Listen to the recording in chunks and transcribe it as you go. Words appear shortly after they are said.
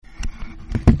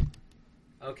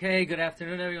Okay, good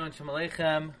afternoon, everyone. Shalom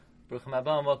Aleichem. Baruch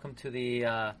Haba, and welcome to the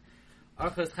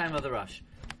Orchos Chaim of the Rosh.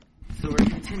 So we're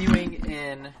continuing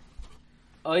in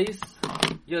Ois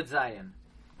Yud Zayin.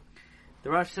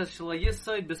 The Rosh says, Shelo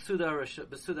Yisoid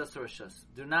Besudas Rishus.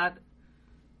 Do not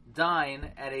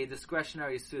dine at a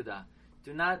discretionary Suda.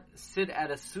 Do not sit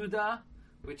at a Suda,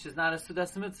 which is not a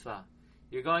Sudas Mitzvah.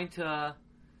 You're going to...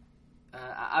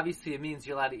 obviously, it means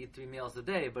you're allowed to eat 3 meals a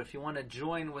day, but if you want to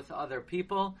join with other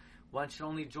people, one should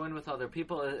only join with other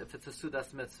people if it's a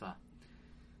Sudas Mitzvah.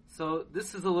 So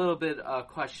this is a little bit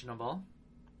questionable,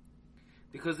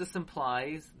 because this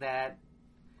implies that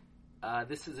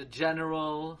this is a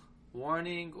general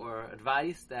warning or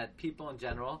advice that people in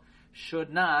general should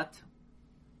not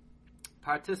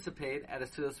participate at a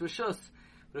Sudas Rishus.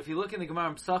 But if you look in the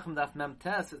Gemara Pesachim Daf Mem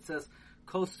Tes, it says,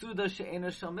 Kol Suda she'eino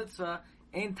shel mitzvah,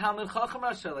 ein Talmid Chacham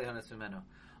rasha lehonas mimenu.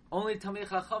 Only Talmid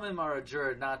Chachamim are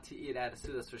adjured not to eat at a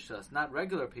Sudas Rishus, not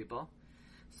regular people.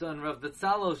 So in Rav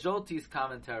Betzalel Zolti's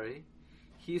commentary,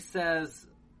 he says,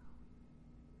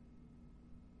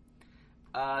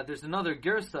 there's another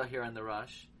Gersa here in the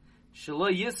Rush, Shelo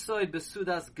Yisoid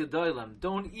Besudas Gedolim.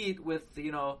 Don't eat with,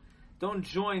 don't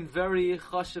join very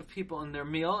chashiv people in their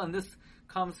meal, and this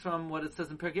comes from what it says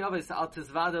in Pirkei Avos, Al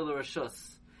Tizvada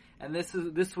L'Rishus. And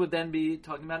this would then be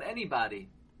talking about anybody,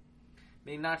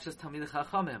 meaning not just Talmidei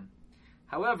Chachamim.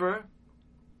 However,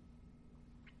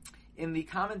 in the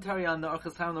commentary on the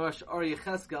Orchos Chaim Rosh Or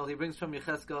Yecheskel, he brings from Rabbi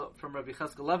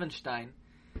Yecheskel Levenstein,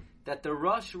 that the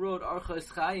Rosh wrote Orchos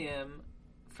Chaim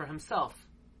for himself.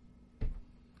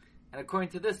 And according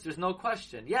to this, there's no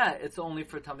question. Yeah, it's only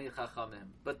for Talmidei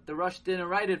Chachamim, but the Rosh didn't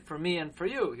write it for me and for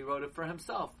you. He wrote it for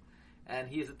himself, and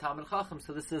he is a Talmid Chacham.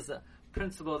 So this is a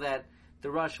principle that the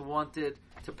Rosh wanted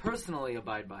to personally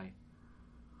abide by.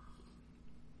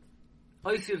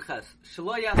 One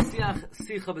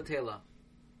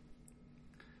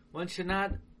should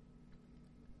not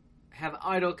have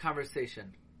idle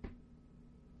conversation.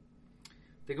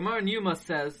 The Gemara in Yuma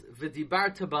says,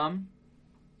 "V'dibar tabam,"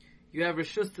 you have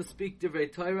reshus to speak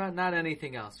divrei Torah, not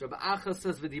anything else. Rabbi Acha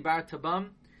says, "V'dibar tabam,"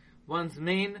 one's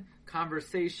main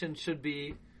conversation should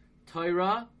be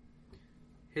Torah.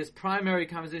 His primary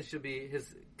conversation should be,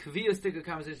 his kviyastika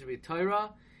conversation should be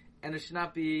Torah, and it should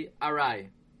not be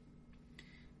arai.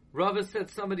 Rava said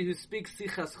somebody who speaks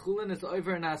sichas chulin is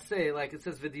over naseh, like it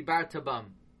says v'dibar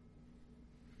tabam.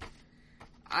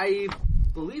 I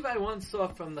believe I once saw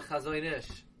from the Chazon Ish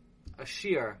a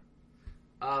shir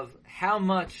of how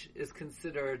much is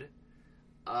considered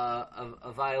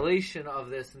a violation of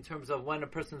this in terms of when a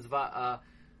person's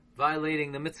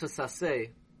violating the mitzvah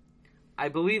saseh. I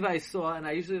believe I saw, and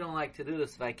I usually don't like to do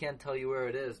this if I can't tell you where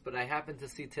it is, but I happened to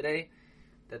see today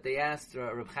that they asked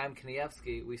Reb Chaim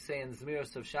Kanievsky, we say in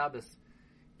Zmiros of Shabbos,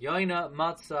 Yoina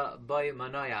matzah by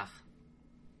manoyach.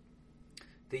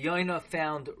 The Yoina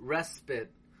found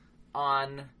respite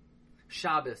on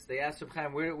Shabbos. They asked Reb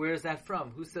Chaim, where is that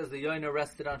from? Who says the Yoina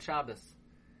rested on Shabbos?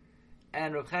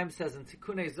 And Reb Chaim says in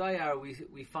Tikunei Zayar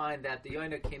we find that the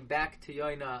Yoina came back to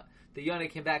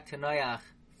Noach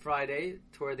Friday,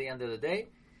 toward the end of the day,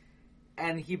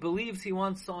 and he believes he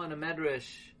once saw in a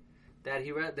medrash that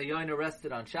the Yoina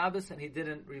rested on Shabbos, and he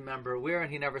didn't remember where,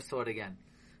 and he never saw it again.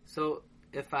 So,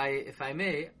 if I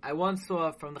may, I once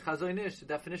saw from the Chazon Ish the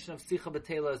definition of Sicha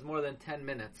B'Teila is more than 10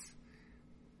 minutes.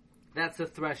 That's a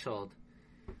threshold.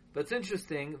 But it's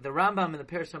interesting, the Rambam in the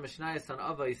Perush HaMishnayos on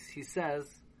Avos, he says,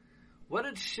 what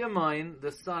did Shimon,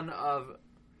 the son of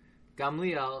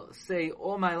Gamliel, say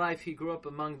all my life he grew up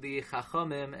among the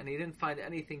Chachamim and he didn't find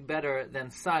anything better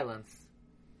than silence?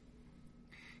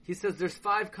 He says there's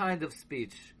 5 kinds of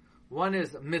speech. One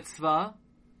is mitzvah,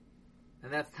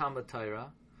 and that's Talmud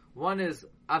Torah. One is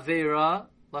aveira,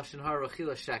 lashon hara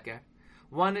chila sheker.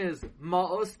 One is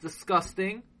ma'os,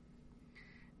 disgusting,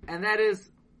 and that is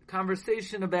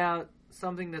conversation about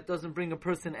something that doesn't bring a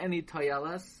person any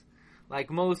toyelas,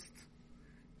 like most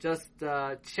just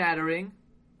chattering.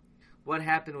 What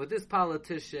happened with this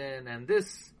politician and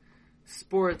this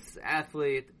sports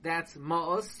athlete? That's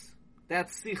ma'os.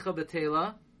 That's sicha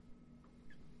b'teila.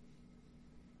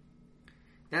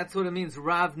 That's what it means.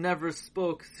 Rav never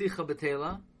spoke sicha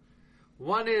b'teila.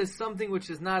 One is something which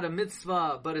is not a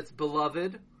mitzvah, but it's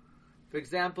beloved. For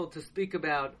example, to speak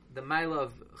about the ma'ila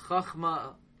of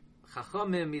chachma,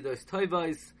 chachamim, midos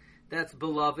toivos, that's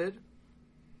beloved.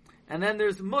 And then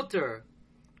there's mutter.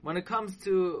 When it comes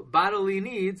to bodily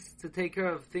needs, to take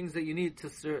care of things that you need to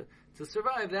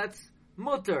survive, that's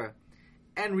mutter.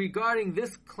 And regarding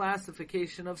this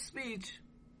classification of speech,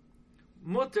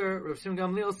 mutter, Rav Shimon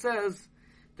Gamliel says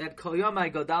that kol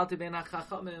yomai godalti ben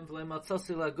hachachamim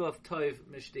v'lematzasi laguf toiv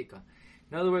mishtika.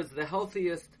 In other words, the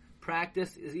healthiest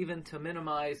practice is even to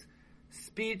minimize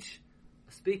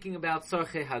speaking about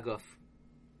Sarchei Haguf.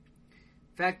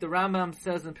 In fact, the Rambam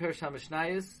says in Perush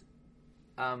HaMishnayos,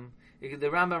 the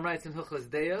Rambam writes in Hilchos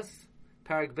Deos,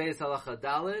 Parak Beis Halacha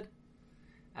Daled.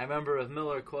 I remember Rav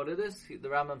Miller quoted this. The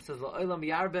Rambam says, "La'olam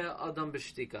yarbe adam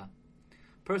b'shtika."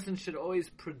 Person should always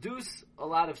produce a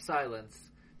lot of silence.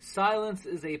 Silence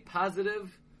is a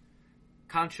positive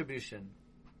contribution.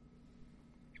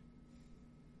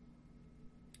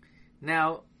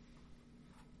 Now,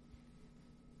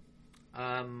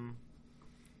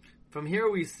 from here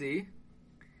we see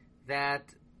that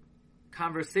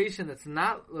conversation that's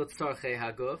not l'tzarchei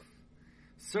haguf,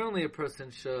 certainly a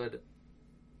person should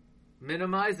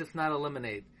minimize, if not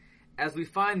eliminate. As we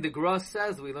find, the Gra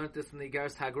says, we learned this in the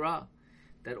Igeres Hagra,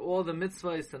 that all the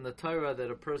mitzvahs and the Torah that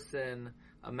a person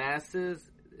amasses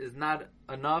is not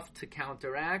enough to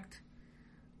counteract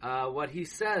what he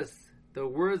says. The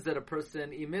words that a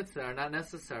person emits are not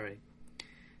necessary.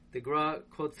 The Gra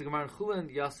quotes the Gemara in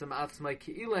Chulin, Yasem Atzmai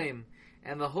Ki'ileim,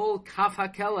 and the whole Kaf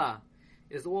HaKela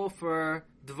is all for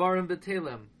Dvarim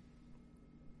B'Telim.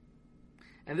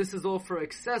 And this is all for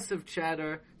excessive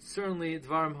chatter, certainly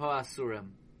Dvarim Ha'asurim.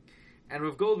 And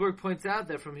Rav Goldberg points out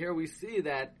that from here we see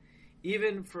that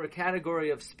even for a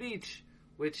category of speech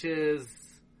which is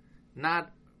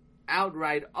not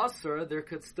outright asur, there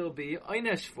could still be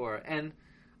oynesh for. And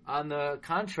on the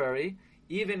contrary,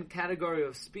 even category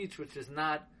of speech which is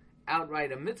not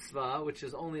outright a mitzvah, which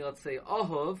is only, let's say,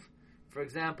 ahov, for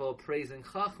example, praising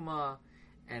chachma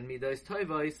and midos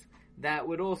tovos, that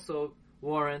would also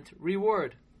warrant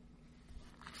reward.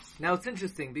 Now it's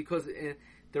interesting because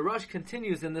the Rosh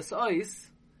continues in this ice.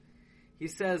 He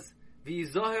says,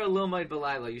 "V'yizoher lomay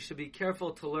b'layla." You should be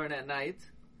careful to learn at night.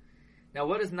 Now,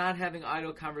 what does not having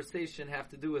idle conversation have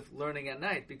to do with learning at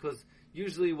night? Because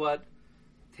usually, what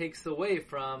takes away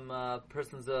from a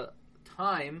person's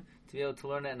time to be able to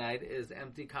learn at night is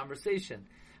empty conversation.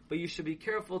 But you should be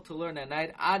careful to learn at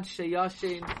night ad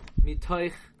sheyashin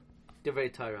mitoich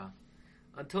divrei Torah,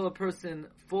 until a person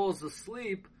falls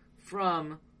asleep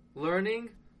from learning,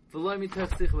 v'lo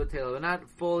mitoich sicha b'tela, not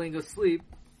falling asleep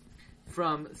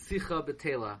from sicha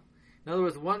b'tela. In other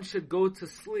words, one should go to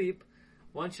sleep,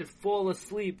 one should fall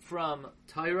asleep from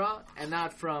Torah and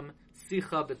not from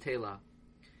sicha b'tela.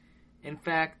 In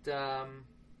fact, the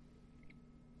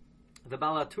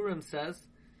Baal HaTurim says,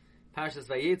 Parshas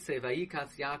Vayetze,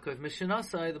 Vayikatz Yaakov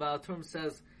Mishnasai, the Baal HaTurim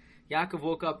says, Yaakov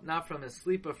woke up not from his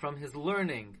sleep, but from his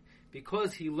learning.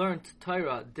 Because he learned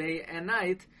Torah day and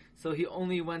night, so he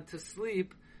only went to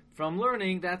sleep from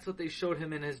learning. That's what they showed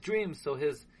him in his dreams. So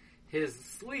his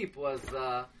sleep was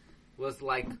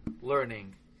like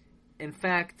learning. In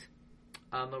fact,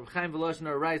 Reb Chaim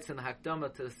Volozhiner writes in the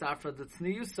Hakdama to the Safra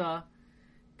Tzniusa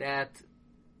that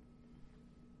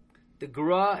the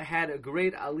Gra had a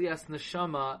great aliyas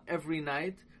neshama every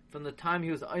night from the time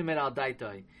he was Omer al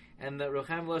Daitai. And the Reb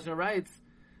Chaim Volozhiner writes,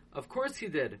 of course he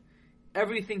did.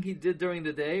 Everything he did during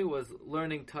the day was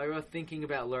learning Torah, thinking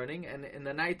about learning, and in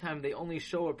the nighttime they only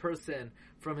show a person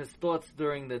from his thoughts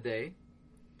during the day.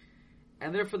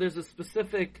 And therefore there's a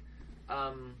specific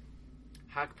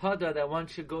hakpada that one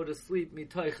should go to sleep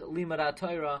mitoich limud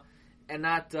Torah, and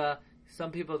not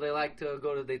some people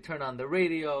they turn on the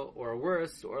radio or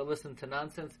worse, or listen to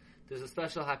nonsense. There's a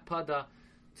special hakpada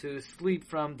to sleep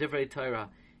from divrei Torah.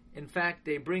 In fact,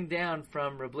 they bring down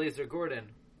from Reb Eliezer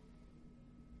Gordon,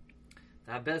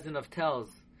 the Habezin of tells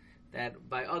that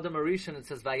by Adam Arishon it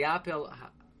says Vayapel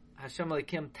Hashem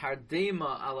Elikim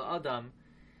Tardema ala Adam,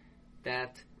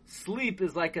 that sleep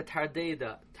is like a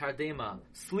tardema.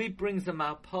 Sleep brings a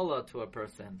mapala to a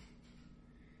person.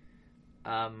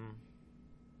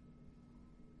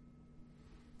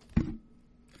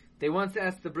 They once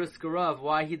asked the Brisker Rav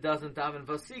why he doesn't daven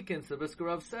vasikin. So the Brisker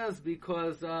Rav says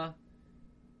because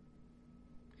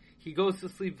he goes to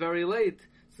sleep very late.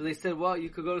 So they said, well, you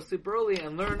could go to sleep early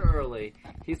and learn early.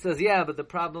 He says, yeah, but the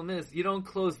problem is you don't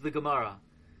close the Gemara.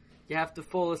 You have to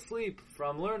fall asleep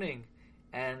from learning.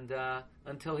 And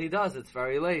until he does, it's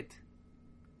very late.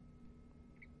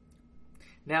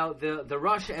 Now, the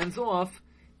Rosh ends off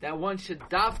that one should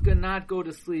dafka not go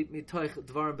to sleep mitoich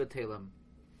dvarim b'telim.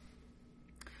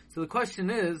 So the question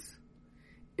is,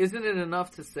 isn't it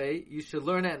enough to say you should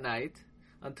learn at night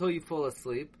until you fall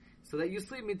asleep, so that you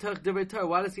sleep mitoich divrei Torah?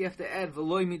 Why does he have to add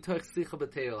v'loi mitoich sicha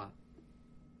b'teila?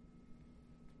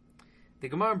 The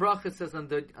Gemara in Bracha says on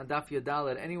Daf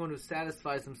Yadalet, anyone who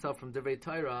satisfies himself from divrei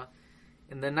Torah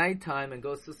in the nighttime and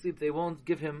goes to sleep, they won't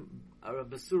give him a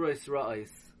besurais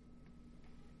ra'is.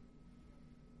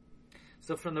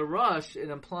 So from the Rosh, it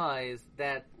implies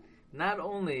that not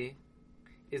only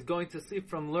is going to sleep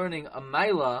from learning a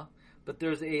maila, but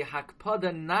there's a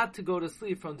hakpada not to go to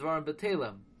sleep from Dvarim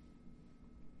B'Telem.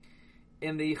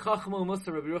 In the Chachma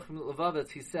Musa Rabbi Yochanan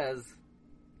Levavitz, he says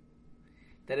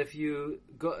that if you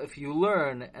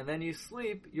learn and then you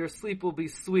sleep, your sleep will be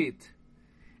sweet,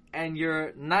 and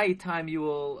your nighttime you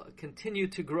will continue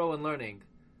to grow in learning,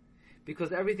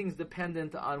 because everything's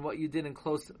dependent on what you did in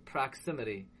close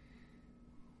proximity.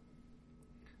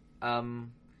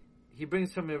 He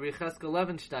brings from Rabbi Cheskel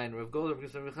Levenstein, Rav Goldberg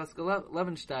brings from Rabbi Cheskel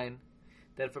Levenstein,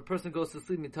 that if a person goes to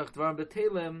sleep mitach dvarim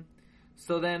b'telem,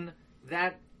 so then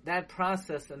that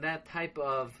process and that type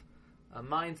of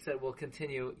mindset will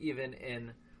continue even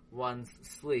in one's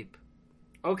sleep.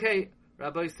 Okay,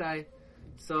 Rabbi Isai,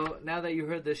 so now that you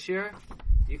heard the shir,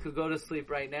 you could go to sleep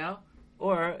right now,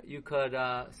 or you could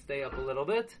stay up a little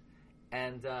bit,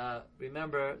 and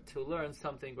remember to learn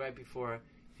something right before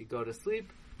you go to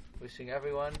sleep. Wishing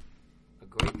everyone a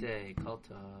great day. Kol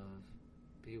tov.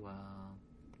 Be well.